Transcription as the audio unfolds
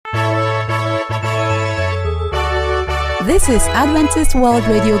This is Adventist World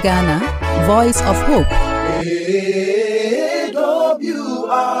Radio Ghana, Voice of Hope. AWR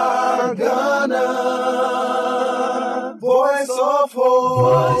Ghana, Voice of Hope.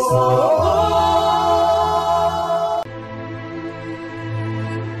 Voice of Hope.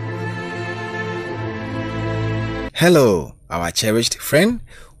 Hello, our cherished friend.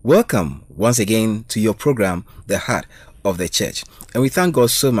 Welcome once again to your program, The Heart of the Church. And we thank God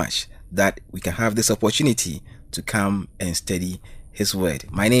so much that we can have this opportunity to come and study His Word.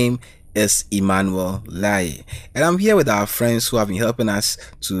 My name is Emmanuel Lai, and I'm here with our friends who have been helping us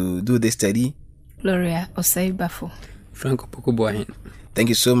to do this study. Gloria Osei-Bafo. Frank Opoku-Boahen. Thank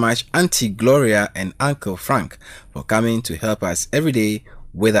you so much, Auntie Gloria and Uncle Frank, for coming to help us every day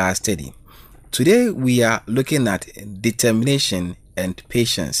with our study. Today we are looking at determination and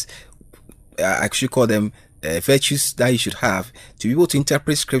patience. I should call them virtues that you should have to be able to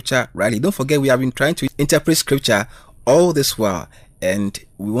interpret scripture rightly. Don't forget, we have been trying to interpret scripture all this while, and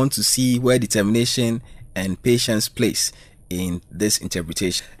we want to see where determination and patience place in this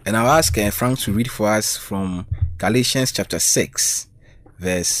interpretation. And I'll ask Frank to read for us from Galatians chapter 6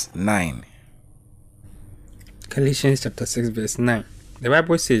 verse 9. Galatians chapter 6 verse 9. The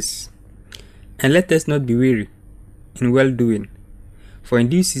Bible says, "And let us not be weary in well-doing, for in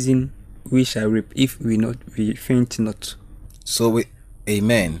due season we shall reap if we faint not." So,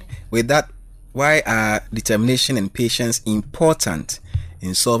 amen. With that, why are determination and patience important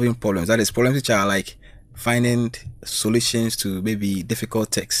in solving problems? That is, problems which are like finding solutions to maybe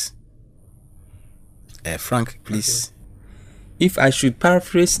difficult texts. Frank, please. Okay. If I should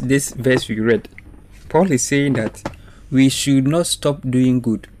paraphrase this verse we read, Paul is saying that we should not stop doing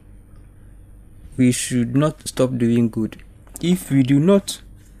good. We should not stop doing good. If we do not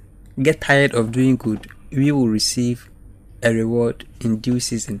get tired of doing good, we will receive a reward in due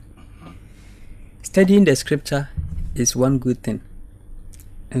season. Studying the scripture is one good thing.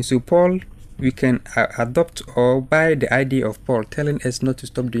 And so Paul, we can adopt or buy the idea of Paul telling us not to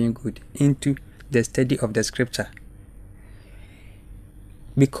stop doing good into the study of the scripture.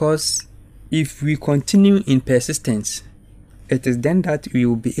 Because if we continue in persistence, it is then that we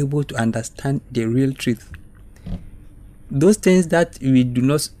will be able to understand the real truth. Those things that we do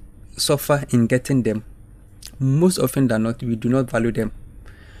not suffer in getting them, most often than not, we do not value them.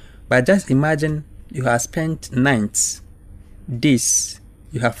 But just imagine you have spent nights, days,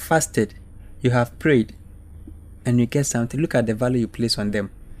 you have fasted, you have prayed, and you get something. Look at the value you place on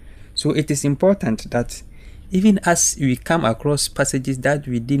them. So it is important that even as we come across passages that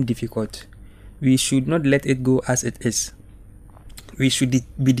we deem difficult, we should not let it go as it is. We should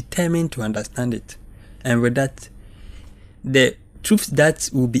be determined to understand it. And with that, the truths that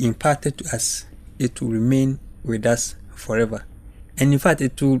will be imparted to us, it will remain with us forever. And in fact,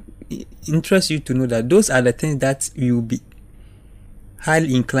 it will interest you to know that those are the things that we will be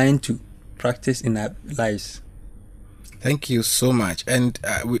highly inclined to practice in our lives. Thank you so much. And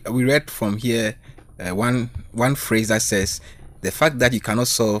we read from here one phrase that says, the fact that you cannot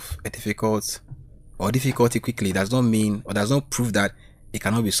solve a difficulty quickly does not mean or does not prove that it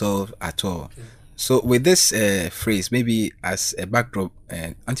cannot be solved at all. Okay. So with this phrase, maybe as a backdrop,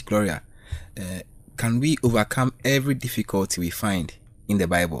 Auntie Gloria, can we overcome every difficulty we find in the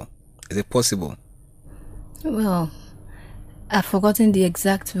Bible? Is it possible? Well, I've forgotten the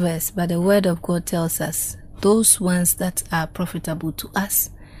exact verse, but the word of God tells us those ones that are profitable to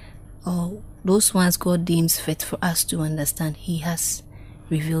us, or those ones God deems fit for us to understand, He has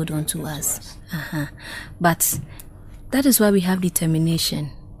revealed unto us. But that is why we have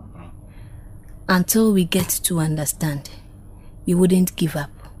determination. Until we get to understand, we wouldn't give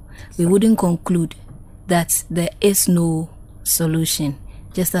up. We wouldn't conclude that there is no solution.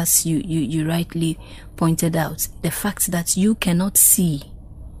 Just as you rightly pointed out, the fact that you cannot see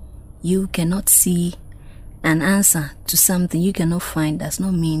an answer to something you cannot find does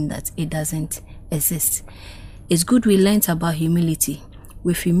not mean that it doesn't exist. It's good we learned about humility.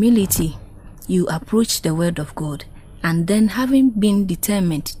 With humility, you approach the word of God, and then having been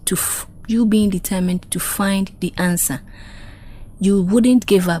determined to find the answer, you wouldn't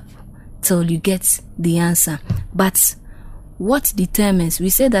give up till you get the answer. But what determines? We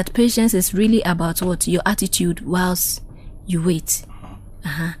say that patience is really about what? Your attitude whilst you wait.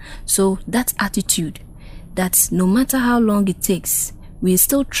 So that attitude, that no matter how long it takes, we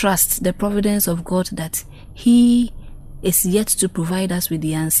still trust the providence of God that He is yet to provide us with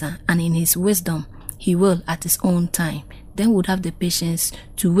the answer, and in His wisdom, He will at His own time. Then would have the patience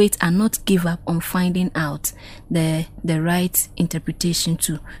to wait and not give up on finding out the right interpretation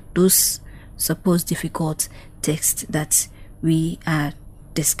to those supposed difficult texts that we are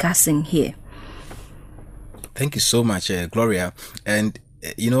discussing here. Thank you so much, Gloria. And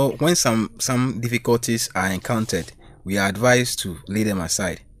when some difficulties are encountered, we are advised to lay them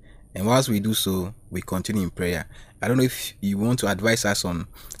aside. And whilst we do so, we continue in prayer. I don't know if you want to advise us on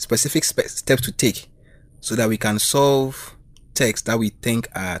specific steps to take so that we can solve texts that we think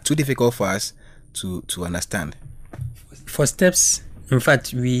are too difficult for us to understand. For steps, in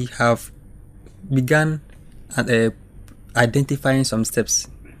fact, we have begun identifying some steps.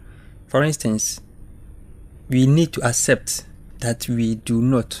 For instance, we need to accept that we do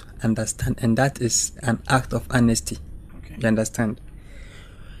not understand, and that is an act of honesty. Okay. You understand?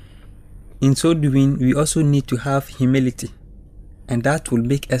 In so doing, we also need to have humility, and that will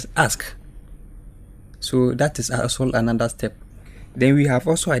make us ask. So that is also another step. Then we have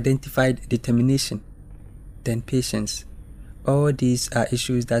also identified determination, then patience. All these are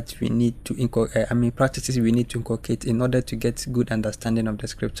issues that we need to practices we need to inculcate in order to get good understanding of the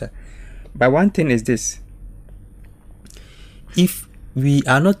scripture. But one thing is this: if we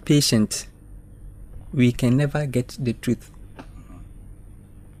are not patient, we can never get the truth.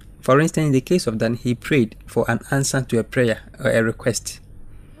 For instance, in the case of Dan, he prayed for an answer to a prayer or a request,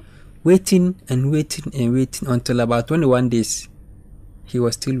 waiting and waiting and waiting until about 21 days. He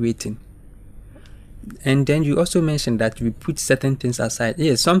was still waiting. And then you also mentioned that we put certain things aside.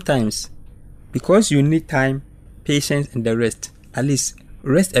 Yes, sometimes, because you need time, patience, and the rest, at least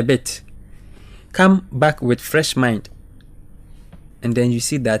rest a bit. Come back with fresh mind. And then you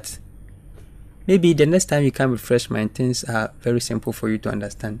see that maybe the next time you come with fresh mind, things are very simple for you to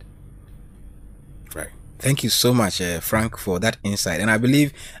understand. Right. Thank you so much, Frank, for that insight. And I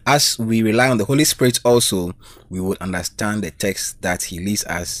believe as we rely on the Holy Spirit also, we will understand the text that he leads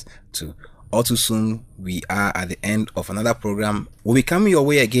us to. All too soon, we are at the end of another program. We'll be coming your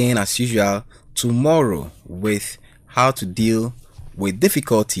way again as usual tomorrow with how to deal with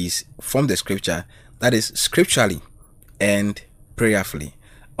difficulties from the scripture, that is scripturally and prayerfully.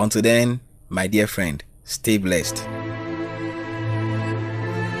 Until then, my dear friend, stay blessed.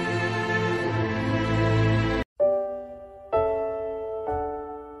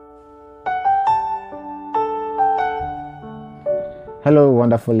 Hello,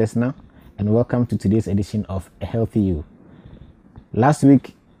 wonderful listener, and welcome to today's edition of A Healthy You. Last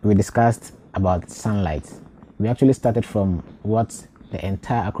week, we discussed about sunlight. We actually started from what the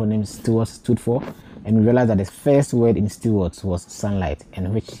entire acronym STEWARDS stood for, and we realized that the first word in STEWARDS was sunlight,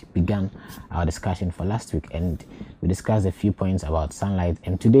 and which began our discussion for last week. And we discussed a few points about sunlight,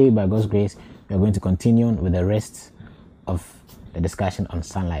 and today, by God's grace, we are going to continue with the rest of the discussion on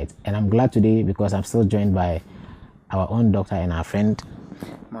sunlight. And I'm glad today because I'm still joined by our own doctor and our friend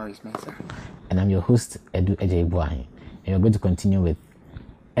Maurice Mensah. And I'm your host, Edu Ejaibuahi. And we're going to continue with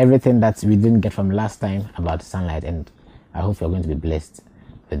everything that we didn't get from last time about sunlight, and I hope you're going to be blessed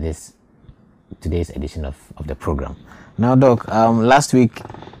with today's edition of the program. Now, Doc, last week,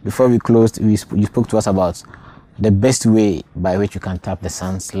 before we closed, you spoke to us about the best way by which you can tap the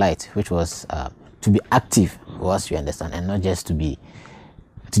sun's light, which was to be active, as you understand, and not just to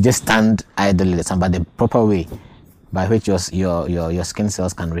just stand idle in the sun, but the proper way by which your skin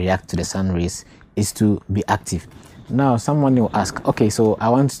cells can react to the sun rays is to be active. Now, someone will ask, okay, so I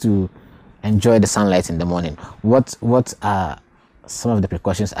want to enjoy the sunlight in the morning. What are some of the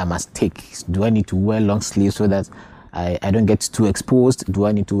precautions I must take? Do I need to wear long sleeves so that I don't get too exposed? Do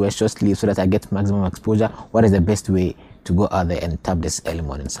I need to wear short sleeves so that I get maximum exposure? What is the best way to go out there and tap this early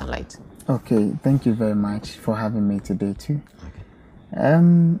morning sunlight? Okay, thank you very much for having me today too.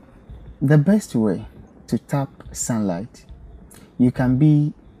 Okay. The best way to tap sunlight, you can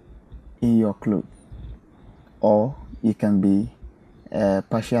be in your clothes, or you can be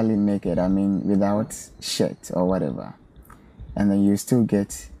partially naked, without shirt or whatever, and then you still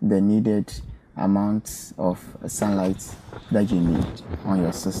get the needed amount of sunlight that you need on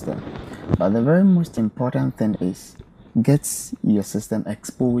your system. But the very most important thing is get your system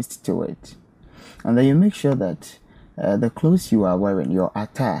exposed to it, and then you make sure that the clothes you are wearing, your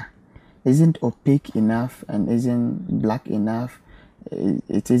attire, isn't opaque enough and isn't black enough.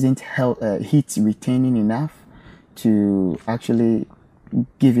 It isn't heat retaining enough to actually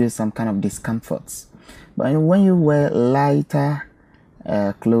give you some kind of discomforts. But when you wear lighter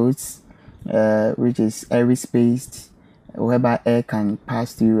clothes, which is airy spaced, whereby air can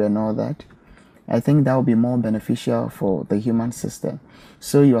pass through and all that, I think that will be more beneficial for the human system.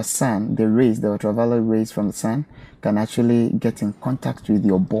 So your sun, the rays, the ultraviolet rays from the sun, can actually get in contact with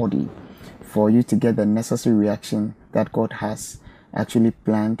your body for you to get the necessary reaction that God has actually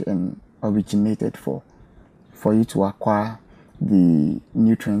planned and originated for you to acquire the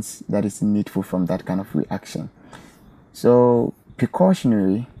nutrients that is needful from that kind of reaction. So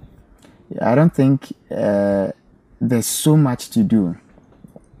precautionary, I don't think there's so much to do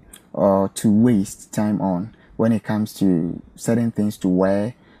or to waste time on when it comes to certain things to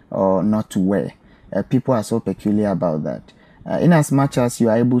wear or not to wear. People are so peculiar about that. In as much as you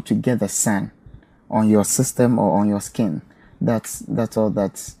are able to get the sun on your system or on your skin, that's all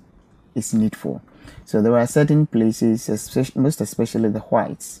that is needful. So there are certain places, most especially the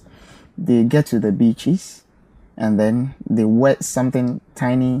whites, they get to the beaches and then they wear something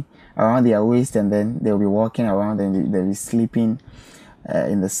tiny around their waist, and then they'll be walking around and they'll be sleeping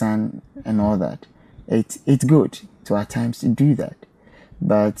in the sun and all that. It's good to at times to do that,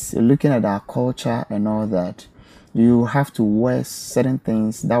 but looking at our culture and all that, you have to wear certain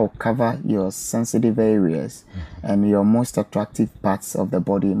things that will cover your sensitive areas and your most attractive parts of the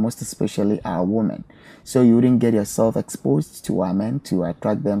body, most especially our women. So you wouldn't get yourself exposed to our men to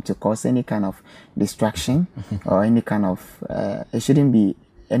attract them, to cause any kind of distraction or any kind of, it shouldn't be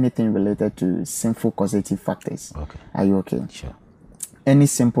anything related to sinful causative factors. Okay. Are you okay? Sure. Any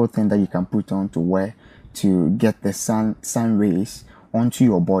simple thing that you can put on to wear to get the sun rays onto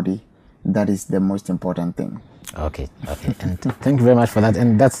your body, that is the most important thing. Okay. And thank you very much for that.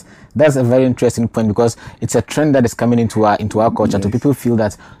 And that's a very interesting point, because it's a trend that is coming into our culture. Yes. So people feel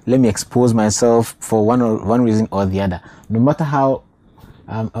that, let me expose myself for one reason or the other. No matter how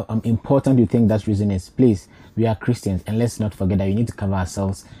important you think that reason is, please, we are Christians, and let's not forget that we need to cover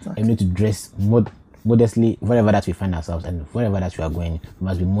ourselves. Exactly. And we need to dress modestly wherever that we find ourselves, and wherever that we are going, we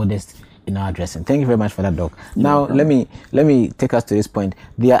must be modest in our dressing. Thank you very much for that, Doc. Now, let me take us to this point.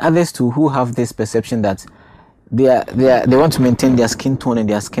 There are others too who have this perception that they want to maintain their skin tone and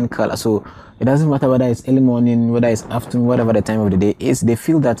their skin color. So it doesn't matter whether it's early morning, whether it's afternoon, whatever the time of the day is. They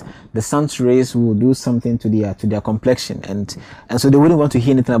feel that the sun's rays will do something to their complexion, and so they wouldn't want to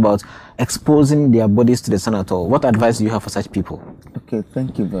hear anything about exposing their bodies to the sun at all. What advice do you have for such people? Okay,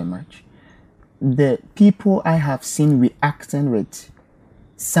 thank you very much. The people I have seen reacting with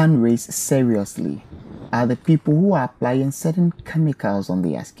sun rays seriously are the people who are applying certain chemicals on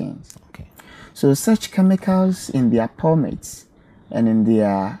their skins. Okay. So such chemicals in their pomades and in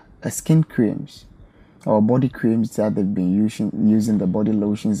their skin creams or body creams that they've been using the body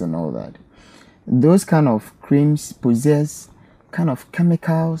lotions and all that, those kind of creams possess kind of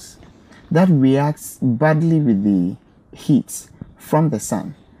chemicals that reacts badly with the heat from the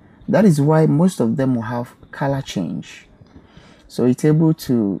sun. That is why most of them will have color change. So it's able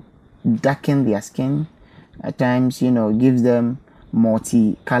to darken their skin. At times, gives them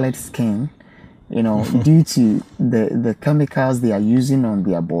multicolored skin, due to the chemicals they are using on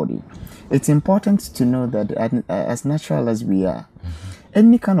their body. It's important to know that as natural as we are,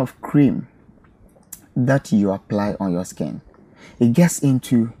 any kind of cream that you apply on your skin, it gets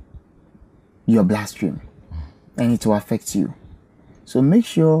into your bloodstream and it will affect you. So make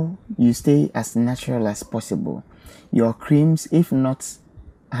sure you stay as natural as possible. Your creams, if not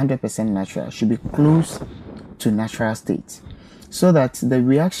 100% natural, should be close to natural state, so that the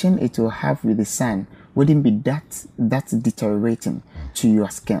reaction it will have with the sun wouldn't be that deteriorating to your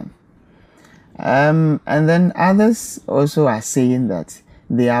skin. And then others also are saying that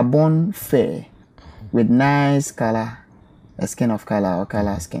they are born fair with nice color, a skin of color or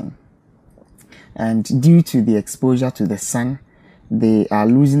color skin, and due to the exposure to the sun, they are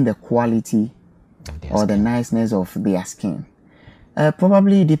losing the quality or the niceness of their skin.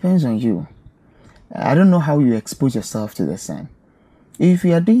 Probably it depends on you. I don't know how you expose yourself to the sun. If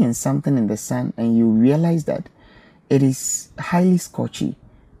you are doing something in the sun and you realize that it is highly scorchy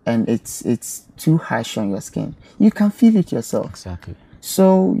and it's too harsh on your skin, you can feel it yourself. Exactly.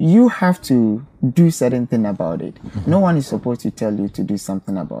 So you have to do certain thing about it. No one is supposed to tell you to do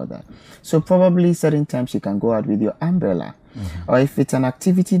something about that. So probably certain times you can go out with your umbrella. Or if it's an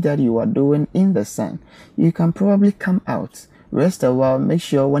activity that you are doing in the sun, you can probably come out, rest a while, make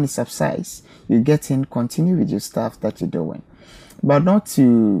sure when it subsides, you get in, continue with your stuff that you're doing. But not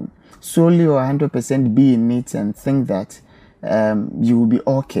to solely or 100% be in it and think that you will be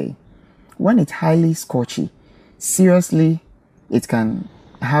okay. When it's highly scorchy, seriously, it can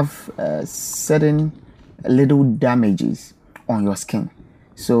have certain little damages on your skin.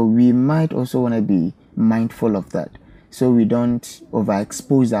 So we might also want to be mindful of that, so we don't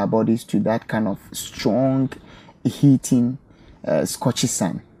overexpose our bodies to that kind of strong, heating, scorchy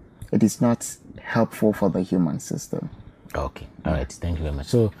sun. It is not helpful for the human system. Okay, all right, thank you very much.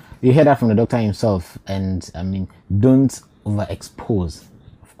 So you heard that from the doctor himself, and don't overexpose.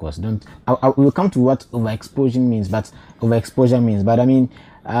 Of course, don't. We'll come to what overexposure means, but when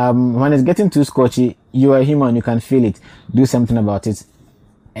it's getting too scorchy, you are human, you can feel it. Do something about it,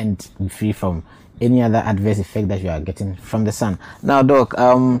 and be free from any other adverse effect that you are getting from the sun. Now, Doc,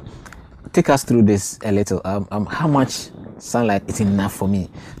 take us through this a little. How much sunlight is enough for me?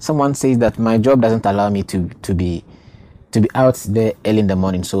 Someone says that my job doesn't allow me to be out there early in the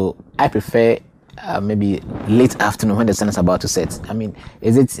morning, so I prefer maybe late afternoon when the sun is about to set. I mean,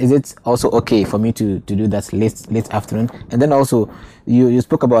 is it also okay for me to do that late afternoon? And then also, you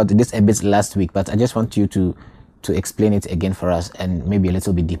spoke about this a bit last week, but I just want you to explain it again for us and maybe a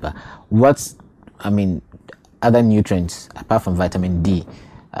little bit deeper. Other nutrients apart from vitamin D,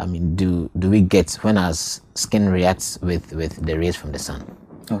 do we get when our skin reacts with the rays from the sun?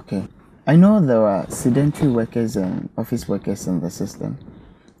 Okay. I know there are sedentary workers and office workers in the system.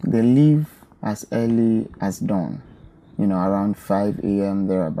 They leave as early as dawn, around 5 a.m.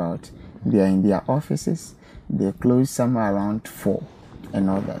 thereabout. They are in their offices. They close somewhere around 4 and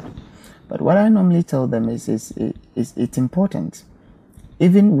all that. But what I normally tell them is it's important.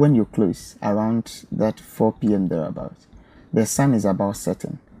 Even when you close around that 4 p.m. thereabout, the sun is about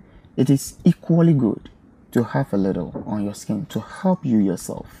setting. It is equally good to have a little on your skin to help you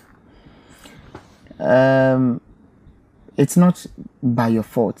yourself. It's not by your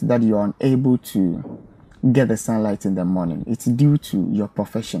fault that you're unable to get the sunlight in the morning. It's due to your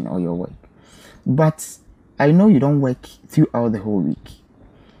profession or your work. But I know you don't work throughout the whole week.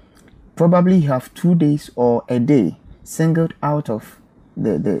 Probably you have 2 days or a day singled out of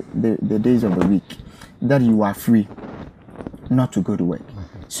the days of the week that you are free not to go to work.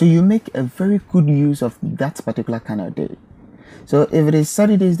 So you make a very good use of that particular kind of day. So if it is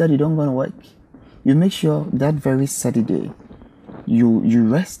Saturdays that you don't go to work, you make sure that very Saturday you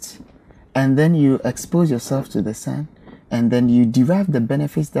rest, and then you expose yourself to the sun, and then you derive the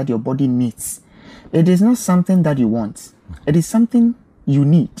benefits that your body needs. It is not something that you want. It is something you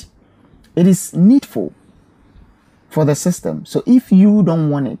need. It is needful for the system. So if you don't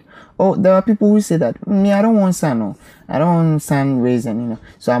want it, there are people who say that, me, I don't want sun, no. I don't want sun rays, and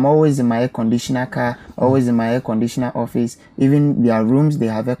so I'm always in my air conditioner car, always in my air conditioner office. Even their rooms, they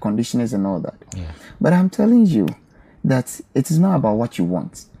have air conditioners and all that. Yeah. But I'm telling you that it is not about what you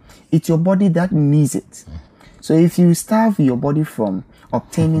want. It's your body that needs it. So if you starve your body from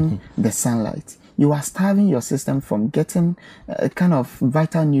obtaining the sunlight, you are starving your system from getting a kind of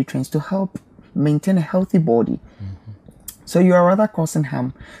vital nutrients to help maintain a healthy body. So you are rather causing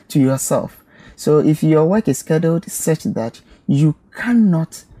harm to yourself. So if your work is scheduled such that you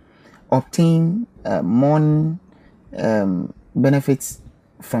cannot obtain morning benefits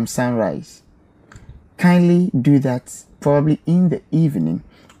from sunrise, kindly do that probably in the evening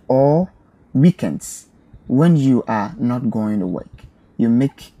or weekends when you are not going to work. You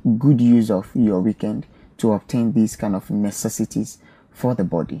make good use of your weekend to obtain these kind of necessities for the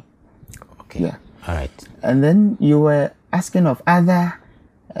body. Okay. Yeah. All right. And then you were asking of other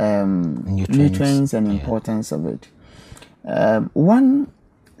nutrients and importance of it. One,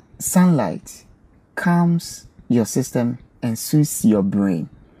 sunlight calms your system and soothes your brain.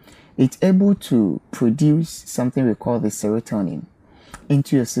 It's able to produce something we call the serotonin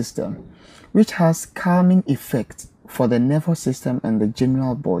into your system, which has calming effect for the nervous system and the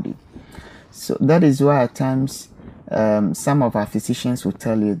general body. So that is why at times some of our physicians will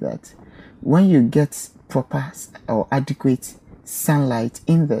tell you that when you get proper or adequate sunlight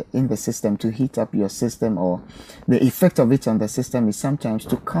in the system to heat up your system, or the effect of it on the system is sometimes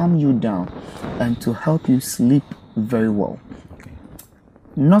to calm you down and to help you sleep very well.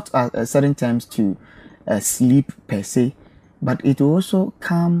 Not at certain times to sleep per se, but it will also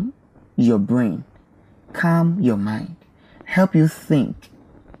calm your brain, calm your mind, help you think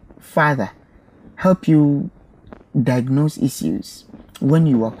further, help you diagnose issues. When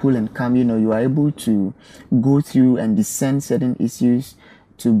you are cool and calm, you are able to go through and discern certain issues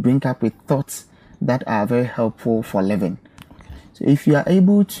to bring up with thoughts that are very helpful for living. So if you are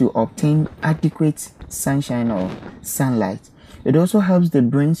able to obtain adequate sunshine or sunlight, it also helps the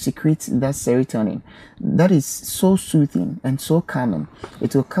brain secrete that serotonin that is so soothing and so calming.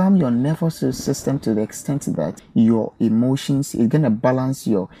 It will calm your nervous system to the extent that your emotions is going to balance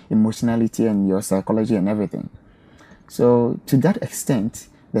your emotionality and your psychology and everything. So to that extent,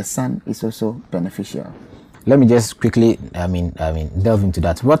 the sun is also beneficial. Let me just quickly, delve into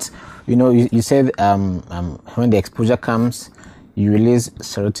that. What, you said when the exposure comes, you release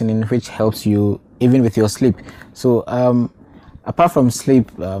serotonin, which helps you even with your sleep. So apart from sleep,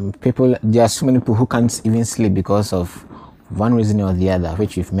 there are so many people who can't even sleep because of one reason or the other,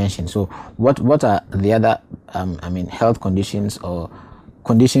 which you've mentioned. So what are the other, health conditions or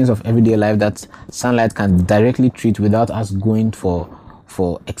conditions of everyday life that sunlight can directly treat without us going for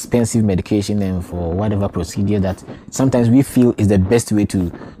expensive medication and for whatever procedure that sometimes we feel is the best way to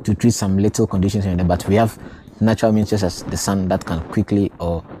treat some little conditions, but we have natural means such as the sun that can quickly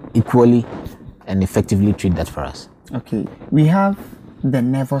or equally and effectively treat that for us? Okay, we have the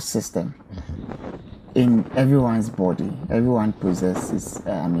nervous system in everyone's body. Everyone possesses,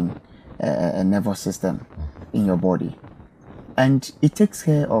 a nervous system in your body, and it takes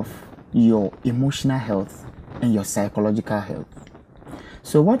care of your emotional health and your psychological health.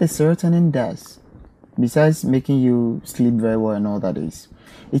 So what the serotonin does, besides making you sleep very well and all that, is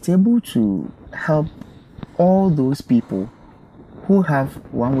it's able to help all those people who have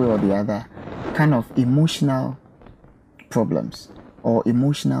one way or the other kind of emotional problems or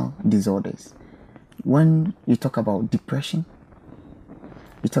emotional disorders. When you talk about depression,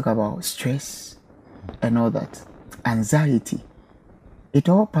 you talk about stress and all that, anxiety, it's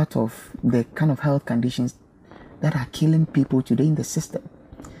all part of the kind of health conditions that are killing people today in the system.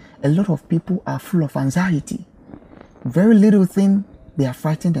 A lot of people are full of anxiety. Very little thing, they are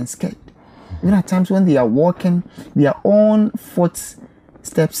frightened and scared. Even at times when they are walking, their own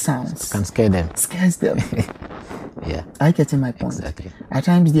footstep sounds Can scare them. scares them. Yeah. Are you getting my point? Exactly. At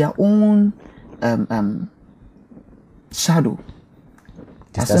times their own shadow.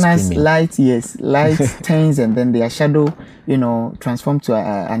 Just As soon as screaming. light turns, and then their shadow, transform to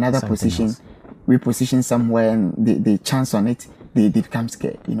another Something position, else. reposition somewhere, and they chance on it, they become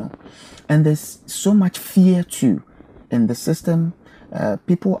scared, And there's so much fear too in the system.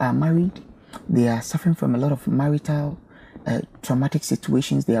 People are married, they are suffering from a lot of marital traumatic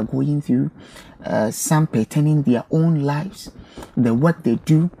situations they are going through, some pertaining their own lives, the work they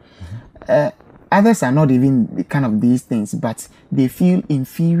do. Others are not even the kind of these things, but they feel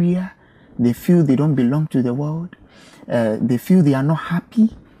inferior, they feel they don't belong to the world, they feel they are not happy.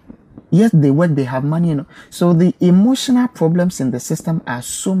 Yes, they work, they have money, So the emotional problems in the system are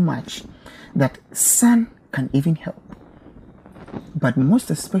so much that sun can even help. But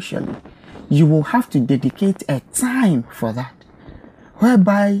most especially, you will have to dedicate a time for that,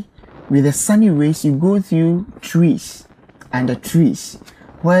 whereby with the sunny rays you go through trees and the trees,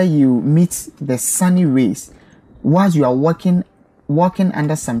 where you meet the sunny rays whilst you are walking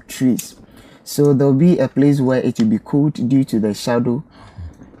under some trees. So there'll be a place where it will be cold due to the shadow,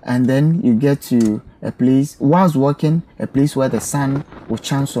 and then you get to a place whilst walking, a place where the sun will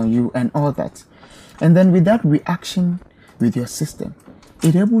chance on you and all that. And then with that reaction with your system,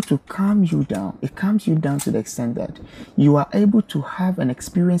 it's able to calm you down. It calms you down to the extent that you are able to have and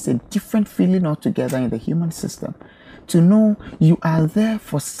experience a different feeling altogether in the human system. To know you are there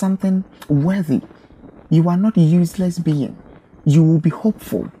for something worthy. You are not a useless being. You will be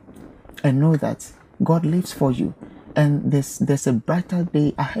hopeful and know that God lives for you, and there's a brighter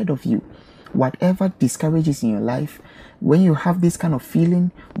day ahead of you. Whatever discourages in your life, when you have this kind of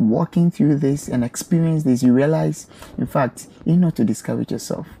feeling, walking through this and experience this, you realize, in fact, you need not to discourage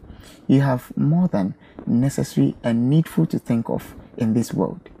yourself. You have more than necessary and needful to think of in this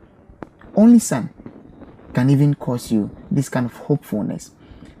world. Only sun can even cause you this kind of hopefulness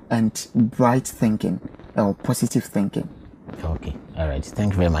and bright thinking or positive thinking. Okay, all right.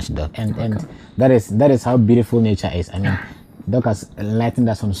 Thank you very much, Doc. And that is how beautiful nature is. I mean, Doc has enlightened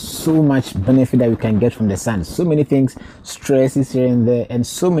us on so much benefit that we can get from the sun. So many things, stresses here and there, and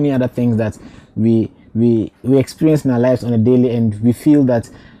so many other things that we experience in our lives on a daily, and we feel that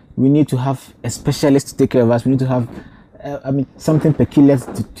we need to have a specialist to take care of us. We need to have something peculiar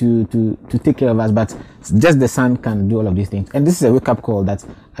to take care of us, but just the sun can do all of these things. And this is a wake-up call that,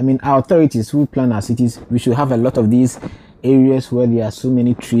 our authorities who plan our cities, we should have a lot of these areas where there are so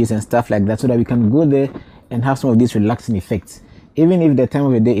many trees and stuff like that, so that we can go there and have some of these relaxing effects. Even if the time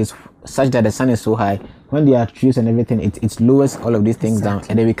of the day is such that the sun is so high, when there are trees and everything, it lowers all of these things down,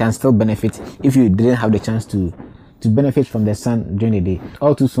 and then we can still benefit if you didn't have the chance to benefit from the sun during the day.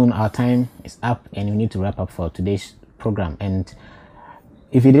 All too soon, our time is up, and we need to wrap up for today's program. And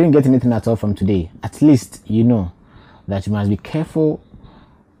if you didn't get anything at all from today, at least you know that you must be careful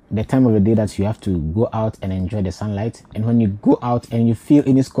the time of the day that you have to go out and enjoy the sunlight. And when you go out and you feel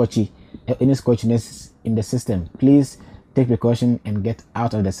any scorchiness in the system, please take precaution and get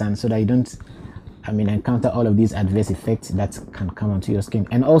out of the sun, so that you don't encounter all of these adverse effects that can come onto your skin.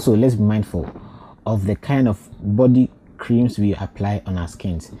 And also, let's be mindful of the kind of body creams we apply on our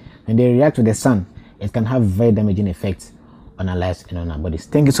skins. When they react to the sun, it can have very damaging effects on our lives and on our bodies.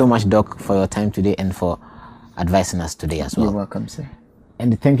 Thank you so much, Doc, for your time today and for advising us today as well. You're welcome, sir.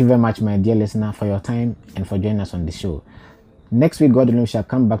 And thank you very much, my dear listener, for your time and for joining us on the show. Next week, God willing, we shall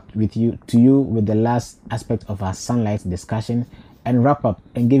come back to you with the last aspect of our sunlight discussion and wrap up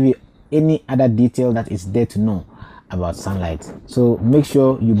and give you any other detail that is there to know about sunlight. So make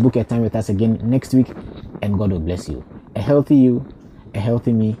sure you book a time with us again next week, and God will bless you. A healthy you, a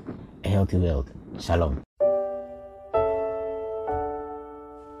healthy me, a healthy world. Shalom.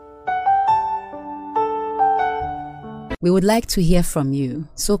 We would like to hear from you,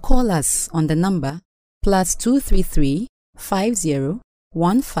 so call us on the number +233 50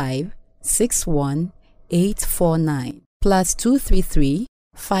 15 61 849 +233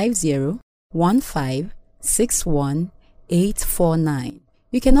 50 15 61 849.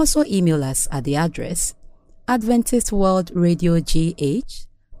 You can also email us at the address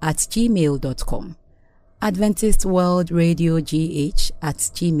adventistworldradiogh@gmail.com.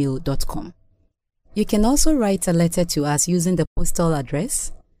 adventistworldradiogh@gmail.com. You can also write a letter to us using the postal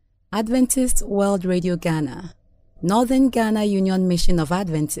address Adventist World Radio Ghana, Northern Ghana Union Mission of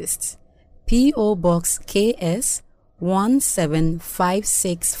Adventists, P.O. Box KS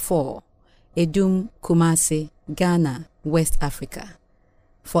 17564, Edum, Kumasi, Ghana, West Africa.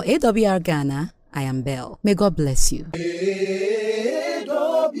 For AWR Ghana, I am Belle. May God bless you. AWR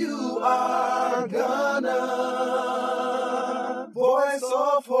Ghana, Voice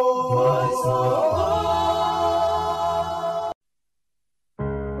of Hope.